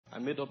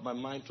made up my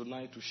mind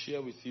tonight to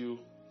share with you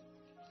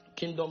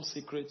kingdom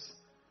secrets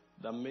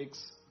that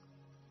makes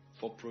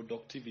for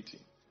productivity.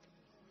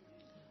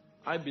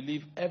 I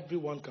believe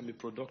everyone can be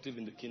productive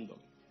in the kingdom.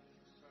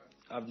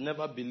 I've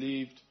never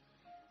believed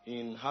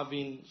in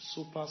having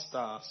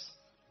superstars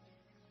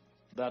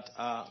that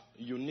are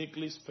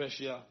uniquely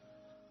special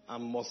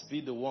and must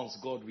be the ones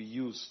God will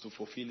use to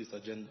fulfill his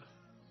agenda.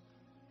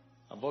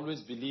 I've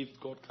always believed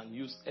God can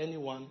use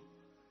anyone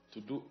to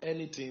do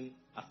anything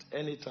at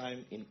any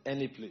time in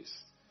any place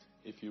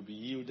if you be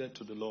yielded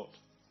to the Lord.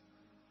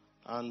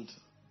 And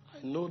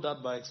I know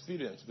that by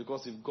experience,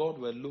 because if God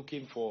were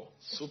looking for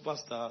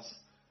superstars,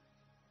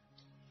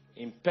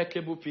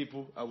 impeccable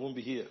people, I won't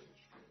be here.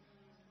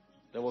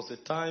 There was a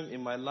time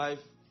in my life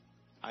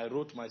I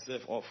wrote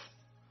myself off.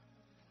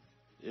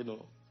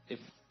 If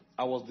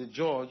I was the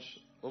judge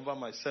over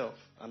myself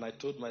and I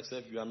told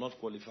myself, you are not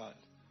qualified.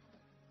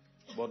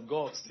 But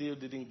God still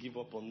didn't give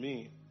up on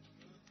me.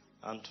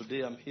 And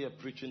today I'm here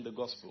preaching the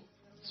gospel.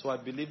 So I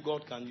believe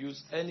God can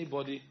use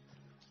anybody.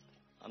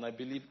 And I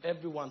believe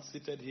everyone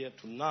seated here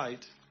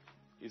tonight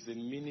is a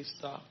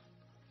minister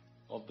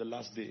of the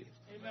last day.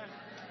 Amen.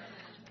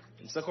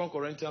 In 2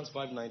 Corinthians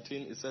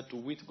 5:19, it said, to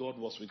wit God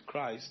was with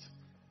Christ,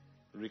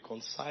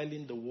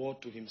 reconciling the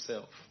world to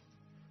himself,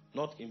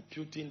 not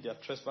imputing their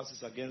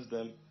trespasses against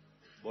them,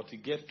 but he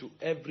gave to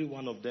every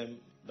one of them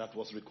that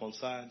was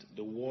reconciled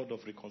the word of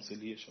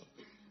reconciliation.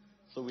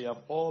 So we have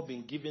all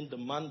been given the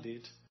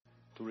mandate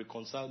to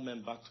reconcile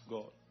men back to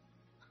God.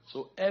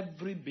 So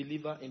every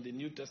believer in the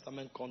New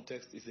Testament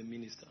context is a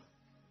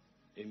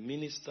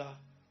minister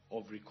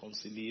of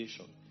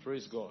reconciliation.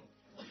 Praise God.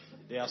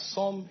 There are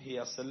some he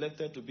has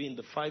selected to be in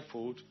the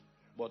fivefold,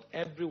 but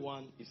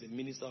everyone is a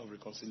minister of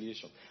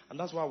reconciliation. And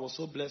that's why I was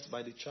so blessed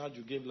by the charge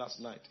you gave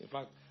last night. In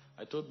fact,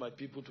 I told my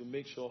people to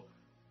make sure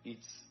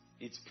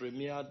it's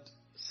premiered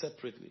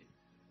separately.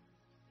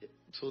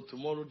 So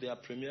tomorrow they are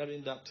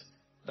premiering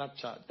that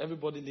charge.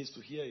 Everybody needs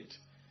to hear it.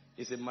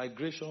 It's a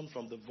migration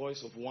from the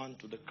voice of one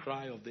to the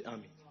cry of the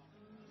army.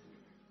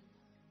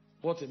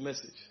 What a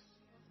message.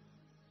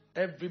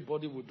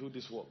 Everybody will do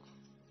this work.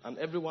 And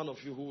every one of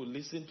you who will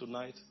listen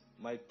tonight,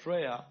 my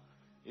prayer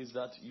is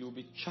that you'll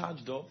be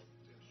charged up,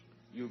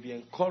 you'll be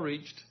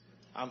encouraged,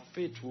 and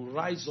faith will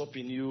rise up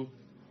in you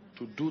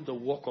to do the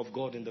work of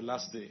God in the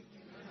last day.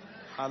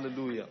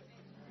 Hallelujah.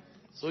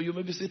 So you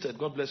may be seated.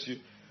 God bless you.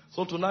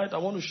 So tonight I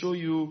want to show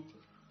you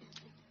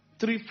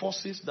 3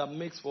 forces that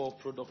makes for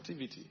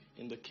productivity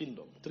in the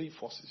kingdom. 3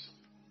 forces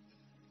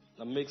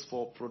that makes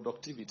for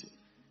productivity.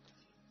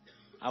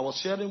 I was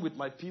sharing with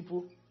my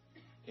people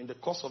in the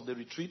course of the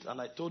retreat, and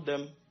I told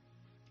them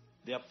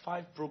there are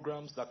 5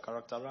 programs that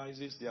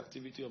characterizes the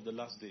activity of the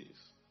last days.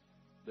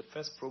 The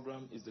first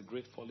program is the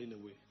great falling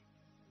away.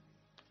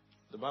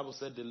 The Bible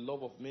said the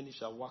love of many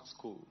shall wax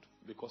cold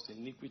because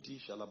iniquity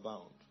shall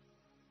abound.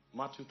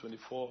 Matthew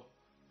 24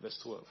 verse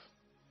 12.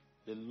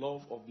 The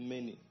love of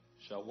many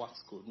shall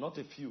wax cold. Not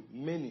a few,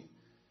 many.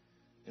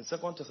 In 2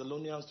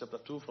 Thessalonians chapter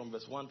 2 from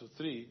verse 1 to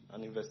 3,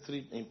 and in verse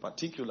 3 in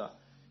particular,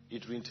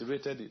 it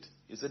reiterated it.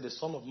 It said the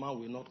Son of Man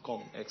will not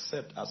come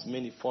except as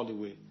many fall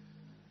away.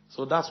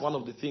 So that's one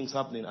of the things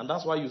happening. And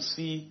that's why you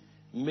see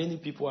many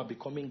people are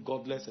becoming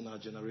godless in our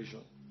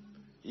generation.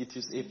 It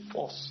is a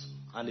force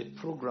and a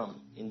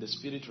program in the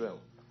spirit realm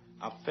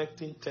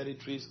affecting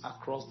territories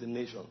across the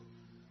nation.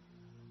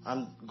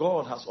 And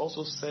God has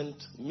also sent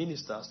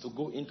ministers to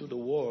go into the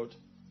world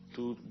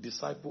to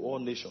disciple all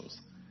nations.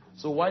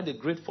 So while the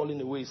great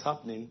falling away is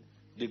happening,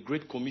 the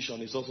great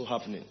commission is also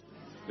happening.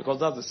 Because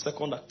that's the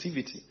second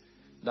activity,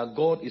 that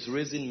God is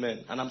raising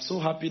men. And I'm so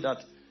happy that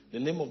the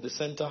name of the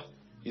center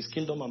is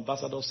Kingdom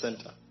Ambassador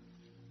Center.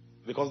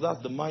 Because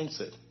that's the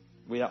mindset.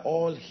 We are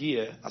all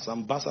here as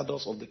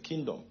ambassadors of the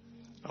kingdom.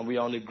 And we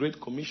are on a great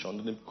commission.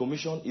 And the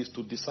commission is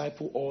to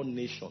disciple all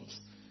nations.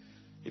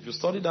 If you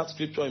study that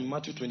scripture in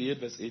Matthew 28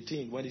 verse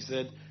 18, when he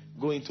said,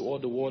 go into all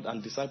the world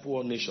and disciple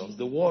all nations.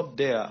 The word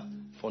there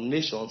for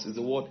nations is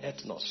the word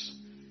ethnos.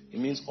 It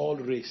means all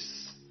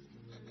race,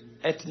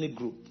 ethnic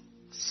group,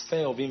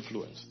 sphere of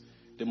influence.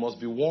 They must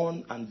be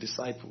won and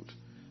discipled.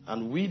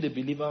 And we, the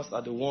believers,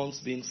 are the ones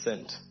being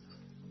sent.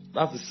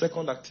 That's the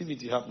second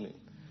activity happening.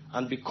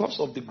 And because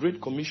of the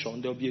Great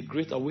Commission, there will be a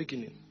great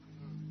awakening.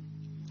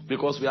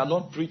 Because we are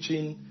not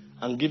preaching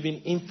and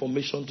giving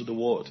information to the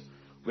world.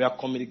 We are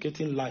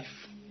communicating life.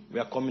 We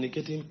are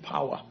communicating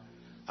power.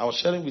 I was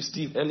sharing with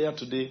Steve earlier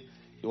today.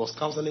 He was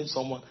counseling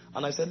someone.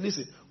 And I said,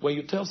 listen, when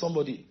you tell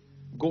somebody,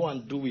 go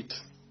and do it.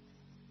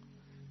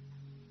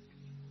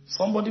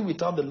 Somebody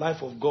without the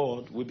life of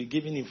God will be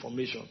giving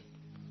information.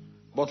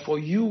 But for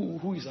you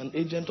who is an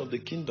agent of the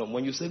kingdom,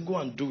 when you say go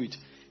and do it,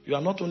 you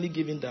are not only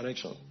giving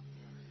direction.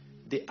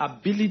 The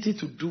ability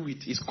to do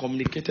it is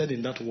communicated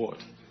in that word.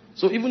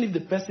 So even if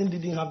the person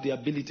didn't have the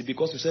ability,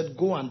 because you said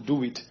go and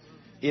do it,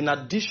 in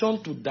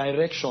addition to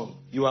direction,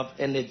 you have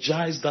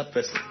energized that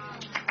person.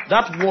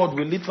 That word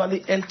will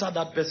literally enter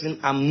that person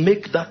and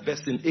make that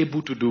person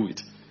able to do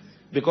it.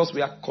 Because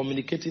we are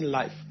communicating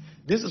life.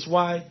 This is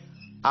why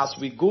as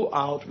we go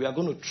out, we are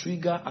going to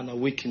trigger an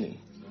awakening.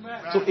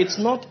 So it's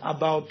not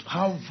about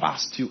how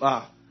vast you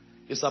are.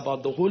 It's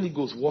about the Holy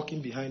Ghost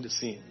walking behind the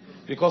scene.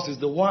 Because it's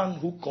the one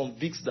who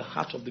convicts the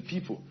heart of the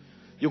people.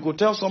 You could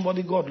tell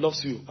somebody God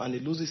loves you and he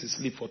loses his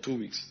sleep for 2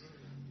 weeks.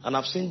 And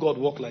I've seen God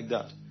walk like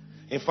that.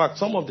 In fact,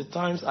 some of the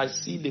times I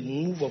see the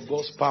move of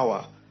God's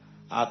power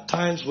are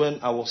times when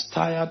I was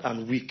tired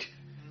and weak.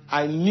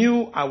 I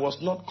knew I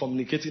was not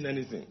communicating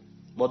anything.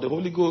 But the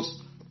Holy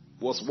Ghost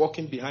was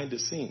walking behind the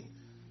scene.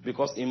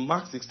 Because in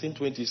Mark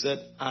 16:20 he said,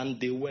 and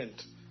they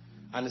went.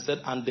 And he said,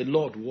 and the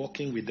Lord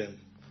walking with them,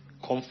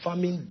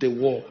 confirming the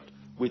word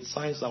with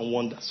signs and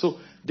wonders. So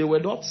they were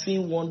not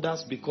seeing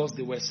wonders because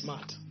they were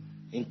smart,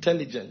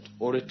 intelligent,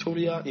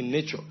 oratorial in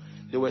nature.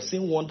 They were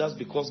seeing wonders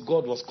because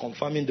God was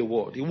confirming the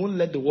word. He won't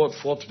let the word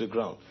fall to the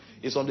ground.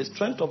 It's on the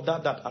strength of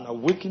that an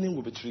awakening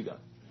will be triggered.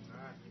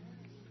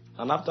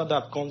 And after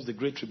that comes the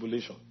great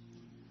tribulation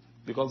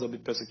because of the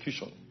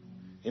persecution.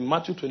 In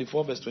Matthew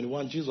 24 verse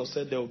 21, Jesus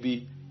said there will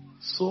be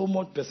so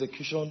much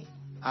persecution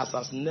as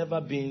has never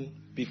been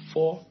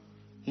before,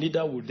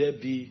 neither will there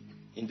be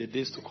in the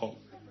days to come.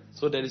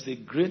 So there is a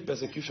great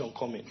persecution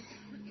coming.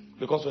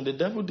 Because when the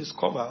devil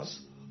discovers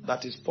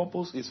that his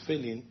purpose is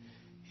failing,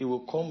 he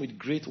will come with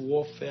great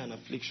warfare and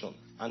affliction.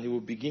 And he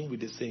will begin with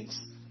the saints.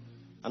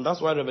 And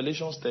that's why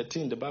Revelation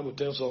 13, the Bible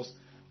tells us,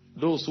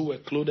 those who were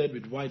clothed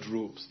with white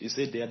robes, he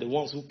said they are the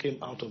ones who came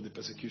out of the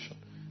persecution,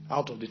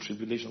 out of the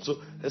tribulation. So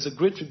there's a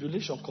great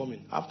tribulation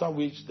coming, after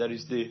which there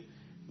is the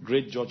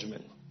great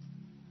judgment,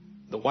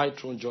 the white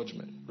throne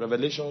judgment.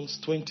 Revelations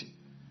 20,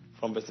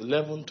 from verse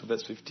 11 to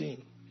verse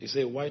 15, he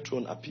said a white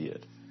throne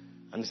appeared.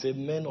 And he said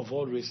men of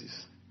all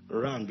races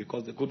ran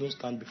because they couldn't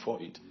stand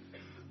before it.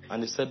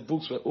 And he said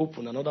books were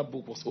opened. Another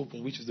book was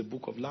opened, which is the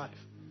book of life.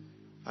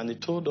 And he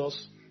told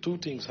us two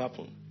things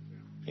happened.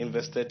 In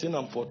verse 13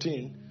 and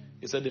 14,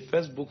 he said the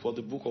first book was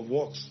the book of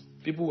works.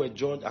 People were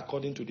judged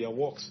according to their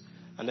works.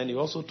 And then he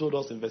also told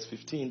us in verse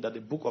 15 that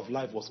the book of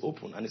life was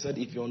open. And he said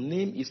if your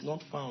name is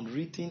not found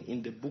written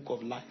in the book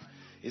of life,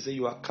 he said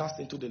you are cast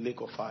into the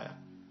lake of fire.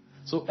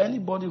 So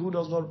anybody who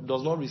does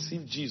not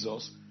receive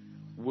Jesus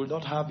will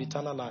not have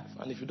eternal life.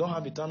 And if you don't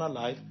have eternal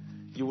life,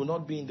 you will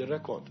not be in the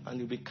record and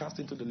you'll be cast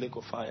into the lake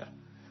of fire.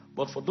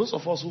 But for those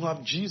of us who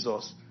have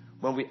Jesus,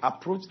 when we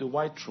approach the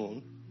white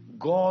throne,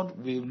 God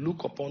will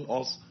look upon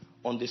us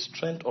on the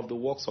strength of the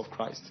works of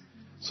Christ.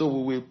 So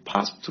we will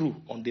pass through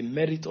on the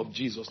merit of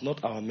Jesus,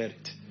 not our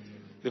merit.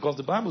 Because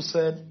the Bible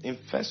said in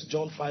 1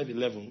 John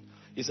 5:11,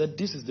 he said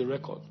this is the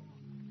record,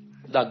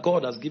 that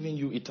God has given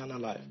you eternal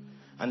life.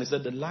 And he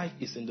said the life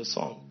is in the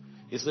Son.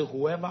 He said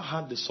whoever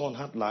had the Son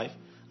had life,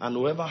 and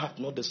whoever had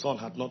not the Son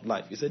had not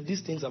life. He said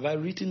these things have I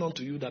written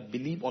unto you that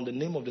believe on the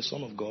name of the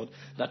Son of God,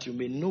 that you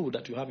may know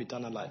that you have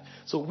eternal life.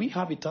 So we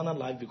have eternal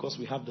life because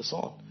we have the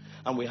Son.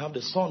 And we have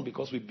the Son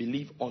because we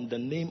believe on the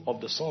name of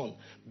the Son.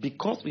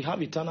 Because we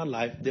have eternal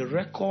life, the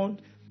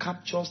record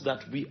captures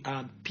that we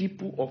are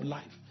people of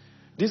life.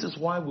 This is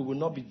why we will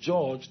not be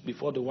judged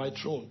before the white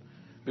throne.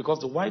 Because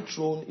the white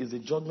throne is a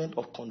judgment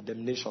of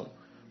condemnation.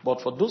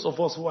 But for those of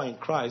us who are in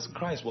Christ,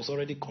 Christ was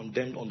already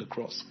condemned on the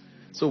cross.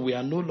 So we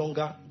are no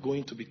longer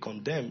going to be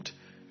condemned.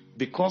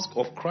 Because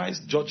of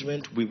Christ's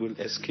judgment, we will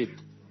escape.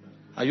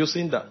 Are you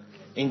seeing that?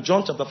 In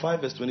John chapter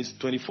 5, verse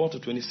 24 to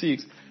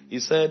 26, he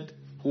said,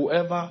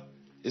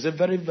 he said,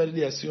 very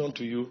verily I say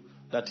unto you,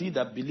 that he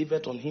that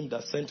believeth on him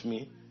that sent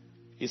me,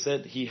 he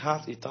said, he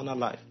has eternal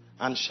life,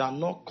 and shall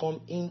not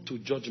come into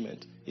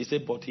judgment. He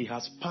said, but he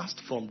has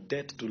passed from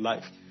death to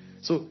life.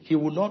 So he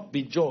will not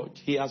be judged.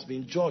 He has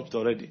been judged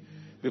already.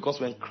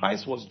 Because when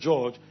Christ was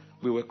judged,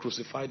 we were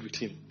crucified with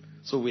him.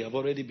 So we have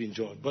already been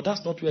judged. But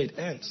that's not where it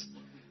ends.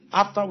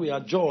 After we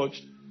are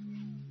judged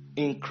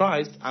in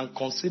Christ and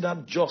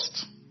considered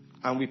just,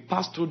 and we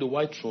pass through the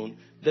white throne,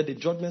 then the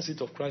judgment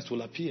seat of Christ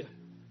will appear.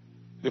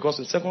 Because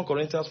in 2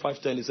 Corinthians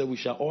 5:10, he said, we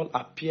shall all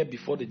appear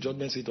before the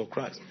judgment seat of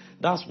Christ.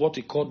 That's what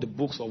he called the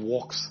books of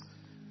works.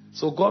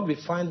 So God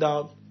will find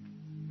out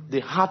the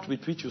heart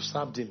with which you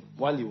served him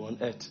while you were on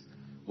earth.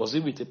 Was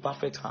it with a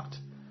perfect heart?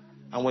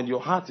 And when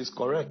your heart is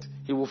correct,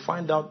 he will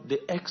find out the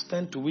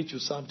extent to which you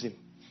served him.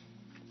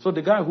 So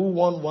the guy who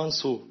won 1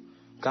 soul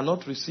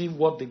cannot receive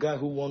what the guy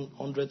who won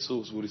 100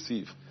 souls will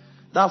receive.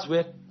 That's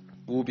where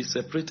we will be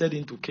separated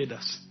into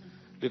cadres.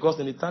 Because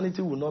in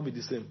eternity will not be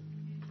the same.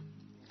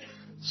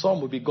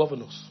 Some will be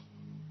governors.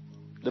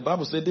 The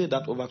Bible says they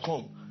that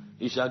overcome,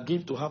 he shall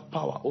give to have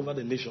power over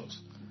the nations.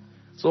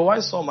 So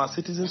while some are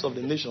citizens of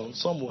the nation,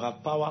 some will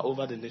have power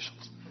over the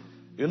nations.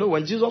 You know,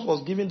 when Jesus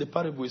was giving the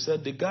parable, he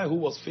said the guy who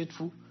was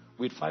faithful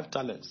with 5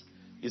 talents,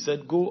 he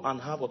said, go and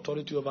have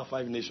authority over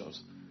 5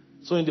 nations.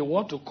 So in the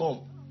world to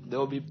come, there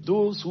will be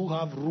those who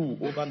have rule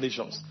over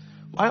nations,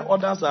 while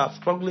others are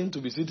struggling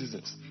to be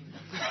citizens.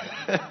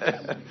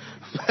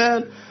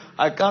 Man,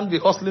 I can't be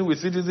hustling with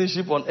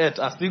citizenship on earth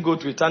and still go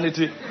to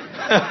eternity.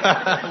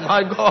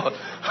 My God,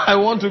 I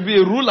want to be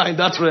a ruler in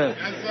that realm.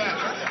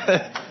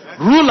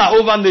 Ruler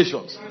over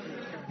nations.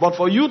 But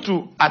for you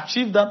to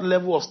achieve that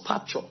level of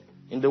stature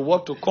in the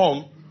world to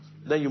come,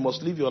 then you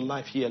must live your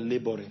life here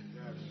laboring.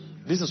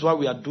 This is why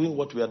we are doing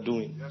what we are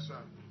doing.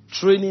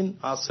 Training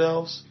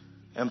ourselves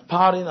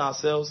empowering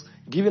ourselves,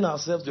 giving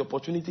ourselves the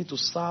opportunity to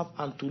serve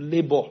and to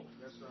labor.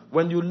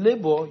 When you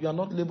labor, you are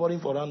not laboring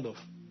for Randolph.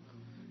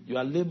 You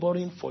are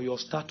laboring for your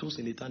status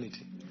in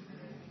eternity.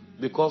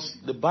 Because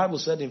the Bible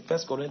said in 1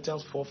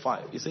 Corinthians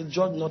 4:5, it said,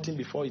 judge nothing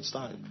before its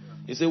time.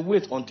 It said,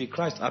 wait until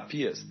Christ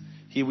appears.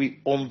 He will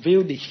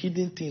unveil the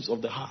hidden things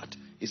of the heart.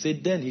 He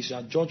said, then he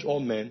shall judge all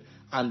men,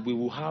 and we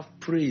will have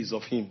praise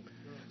of him.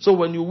 So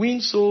when you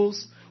win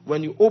souls,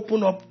 when you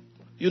open up,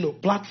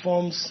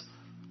 platforms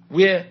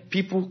where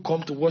people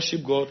come to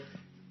worship God,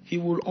 he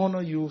will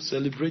honor you,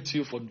 celebrate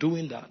you for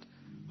doing that.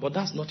 But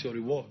that's not your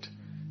reward.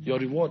 Your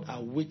reward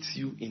awaits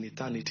you in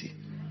eternity.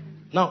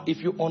 Now,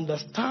 if you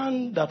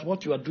understand that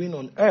what you are doing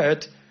on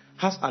earth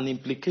has an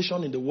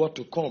implication in the world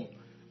to come,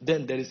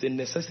 then there is a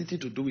necessity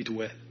to do it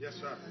well. Yes,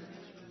 sir.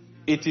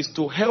 It is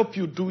to help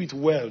you do it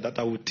well that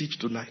I will teach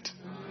tonight.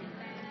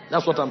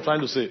 That's what I'm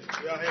trying to say.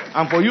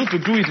 And for you to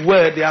do it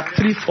well, there are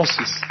three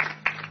forces.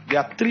 There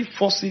are three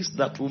forces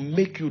that will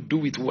make you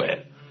do it well.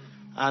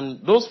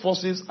 And those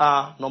forces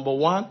are, number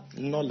one,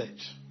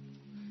 knowledge.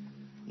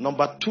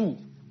 Number two,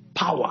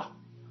 power.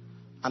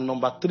 And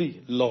number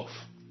three, love.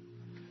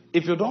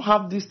 If you don't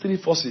have these three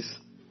forces,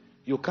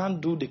 you can't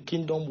do the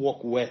kingdom work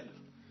well.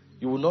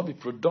 You will not be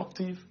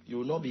productive, you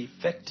will not be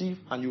effective,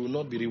 and you will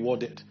not be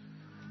rewarded.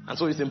 And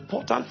so it's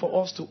important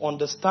for us to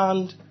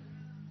understand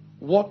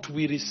what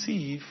we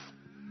receive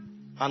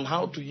and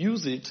how to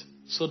use it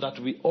so that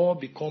we all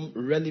become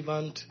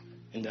relevant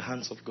in the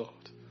hands of God.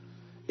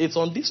 It's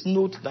on this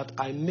note that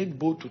I make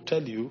bold to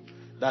tell you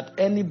that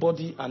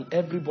anybody and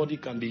everybody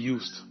can be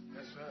used.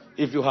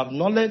 If you have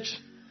knowledge,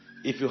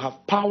 if you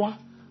have power,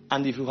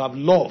 and if you have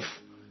love,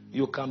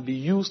 you can be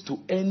used to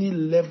any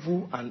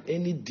level and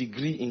any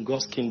degree in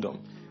God's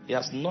kingdom. It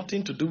has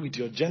nothing to do with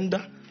your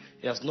gender.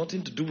 It has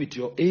nothing to do with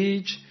your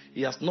age.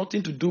 It has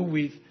nothing to do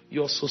with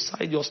your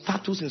society, your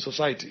status in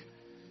society.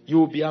 You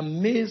will be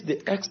amazed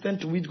the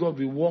extent to which God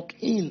will work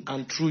in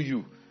and through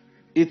you.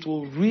 It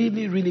will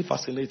really, really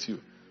fascinate you.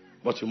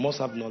 But you must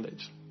have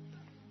knowledge.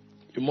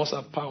 You must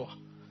have power.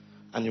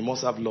 And you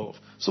must have love.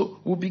 So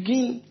we'll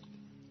begin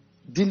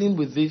dealing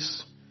with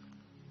this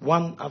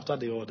one after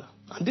the other.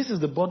 And this is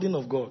the burden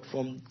of God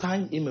from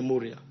time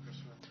immemorial.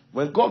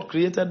 When God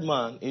created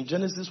man in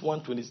Genesis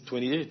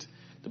 1:28,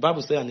 the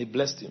Bible said, and he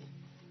blessed him.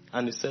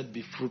 And he said,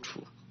 be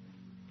fruitful.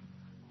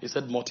 He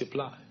said,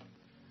 multiply.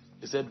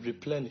 He said,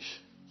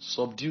 replenish.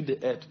 Subdue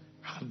the earth.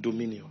 Have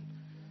dominion.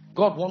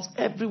 God wants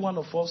every one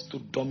of us to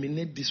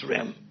dominate this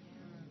realm.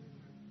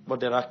 But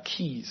there are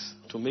keys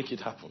to make it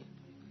happen.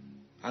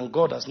 And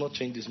God has not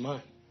changed his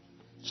mind.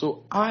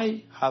 So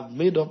I have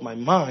made up my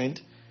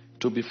mind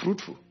to be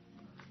fruitful,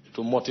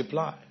 to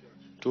multiply,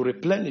 to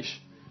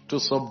replenish, to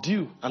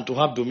subdue, and to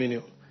have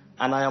dominion.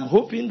 And I am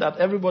hoping that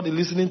everybody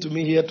listening to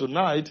me here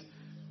tonight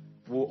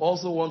will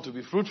also want to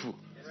be fruitful.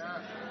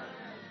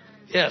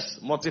 Yes,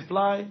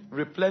 multiply,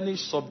 replenish,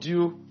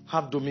 subdue,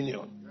 have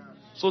dominion.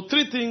 So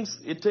three things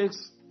it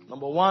takes.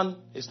 Number one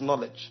is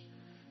knowledge.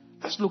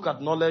 Let's look at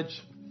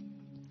knowledge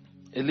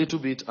a little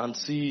bit and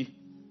see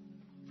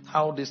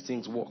how these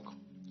things work.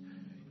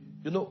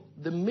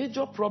 The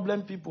major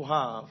problem people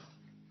have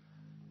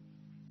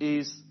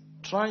is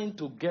trying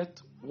to get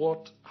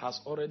what has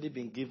already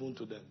been given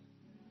to them.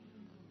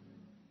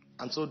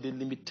 And so the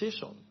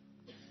limitation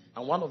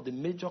and one of the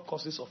major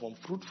causes of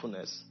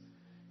unfruitfulness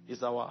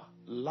is our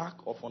lack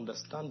of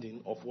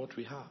understanding of what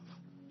we have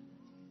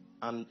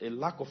and a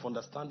lack of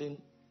understanding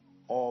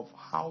of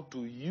how to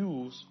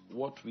use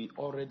what we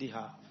already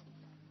have.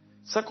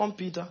 2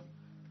 Peter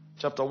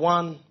chapter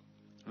 1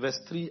 verse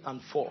 3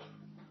 and 4.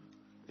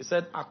 It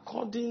said,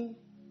 according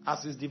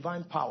as his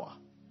divine power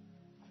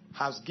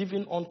has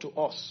given unto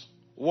us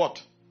what?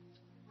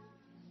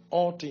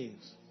 All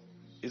things.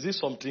 Is it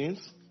some things?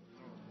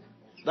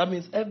 That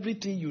means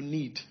everything you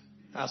need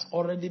has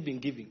already been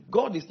given.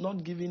 God is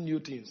not giving new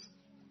things.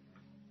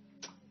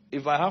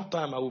 If I have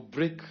time, I will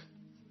break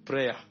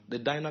prayer, the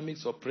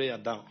dynamics of prayer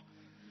down.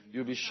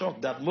 You'll be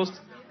shocked that most...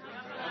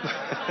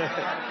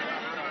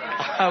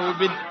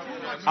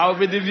 I will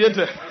be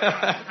deviated.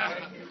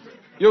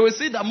 You will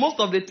see that most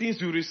of the things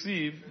you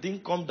receive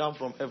didn't come down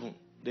from heaven.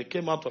 They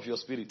came out of your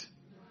spirit.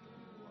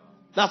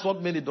 That's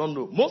what many don't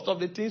know. Most of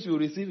the things you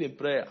receive in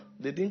prayer,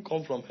 they didn't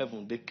come from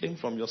heaven. They came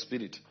from your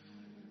spirit.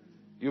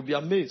 You'll be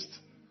amazed.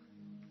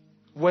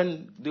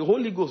 When the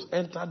Holy Ghost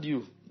entered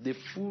you, the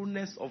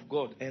fullness of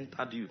God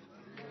entered you.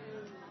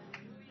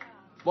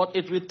 But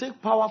it will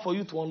take power for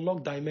you to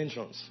unlock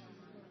dimensions.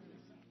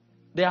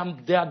 There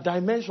are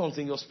dimensions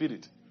in your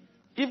spirit.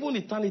 Even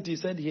eternity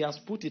said he has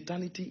put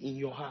eternity in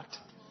your heart.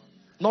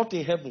 Not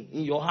in heaven,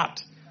 in your heart.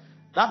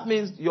 That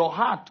means your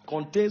heart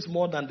contains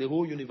more than the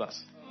whole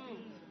universe.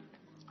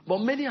 But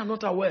many are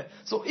not aware.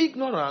 So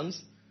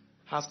ignorance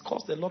has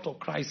caused a lot of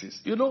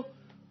crisis.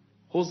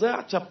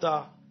 Hosea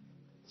chapter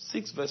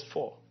 6 verse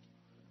 4.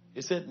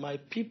 It said, my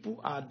people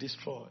are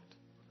destroyed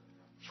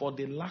for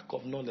the lack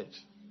of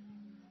knowledge.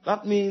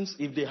 That means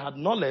if they had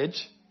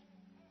knowledge,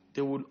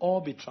 they would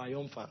all be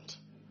triumphant.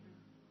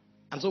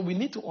 And so we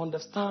need to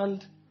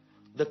understand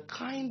the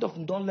kind of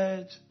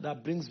knowledge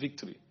that brings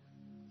victory.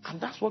 And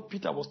that's what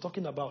Peter was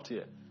talking about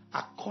here.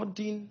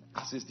 According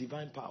as his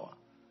divine power.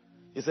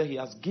 He said he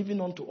has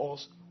given unto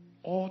us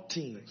all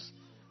things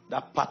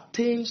that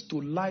pertains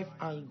to life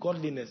and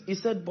godliness. He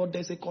said, but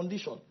there's a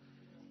condition.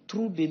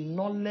 Through the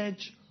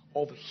knowledge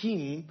of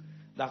him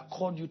that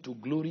called you to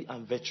glory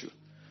and virtue.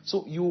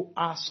 So you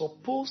are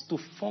supposed to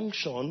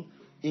function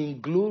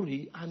in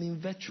glory and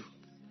in virtue.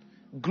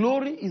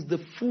 Glory is the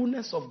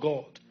fullness of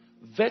God.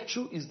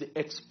 Virtue is the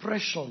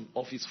expression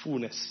of his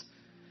fullness.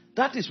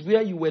 That is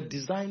where you were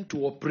designed to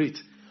operate.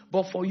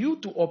 But for you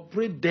to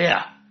operate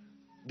there,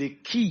 the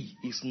key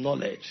is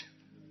knowledge.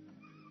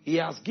 He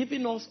has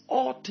given us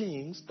all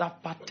things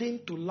that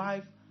pertain to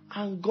life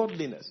and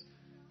godliness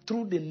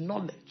through the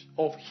knowledge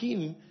of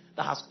him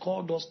that has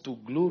called us to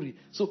glory.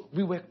 So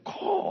we were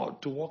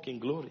called to walk in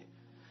glory.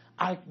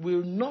 I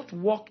will not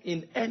walk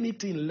in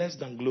anything less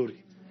than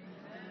glory.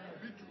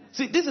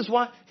 See, this is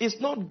why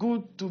it's not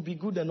good to be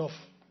good enough.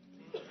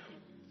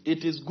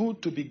 It is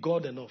good to be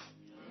God enough.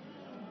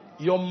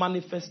 Your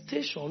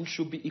manifestation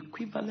should be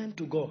equivalent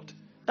to God.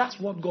 That's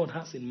what God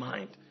has in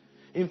mind.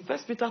 In 1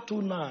 Peter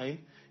 2:9,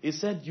 he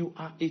said, you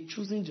are a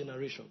chosen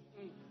generation,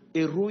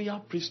 a royal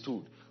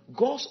priesthood,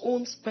 God's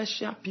own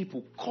special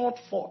people called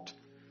forth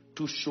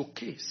to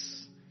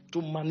showcase,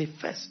 to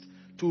manifest,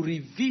 to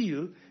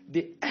reveal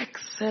the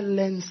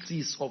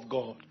excellencies of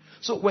God.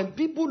 So when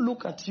people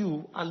look at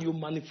you and you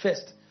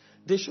manifest,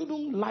 they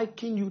shouldn't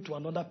liken you to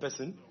another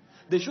person.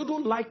 They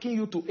shouldn't liken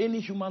you to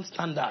any human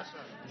standard.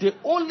 The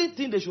only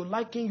thing they should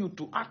liken you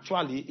to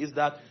actually is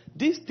that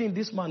this thing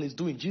this man is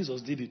doing,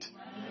 Jesus did it.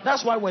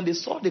 That's why when they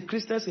saw the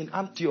Christians in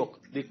Antioch,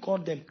 they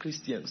called them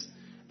Christians.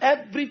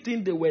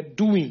 Everything they were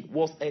doing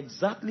was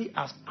exactly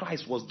as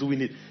Christ was doing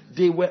it.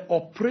 They were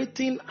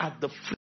operating at the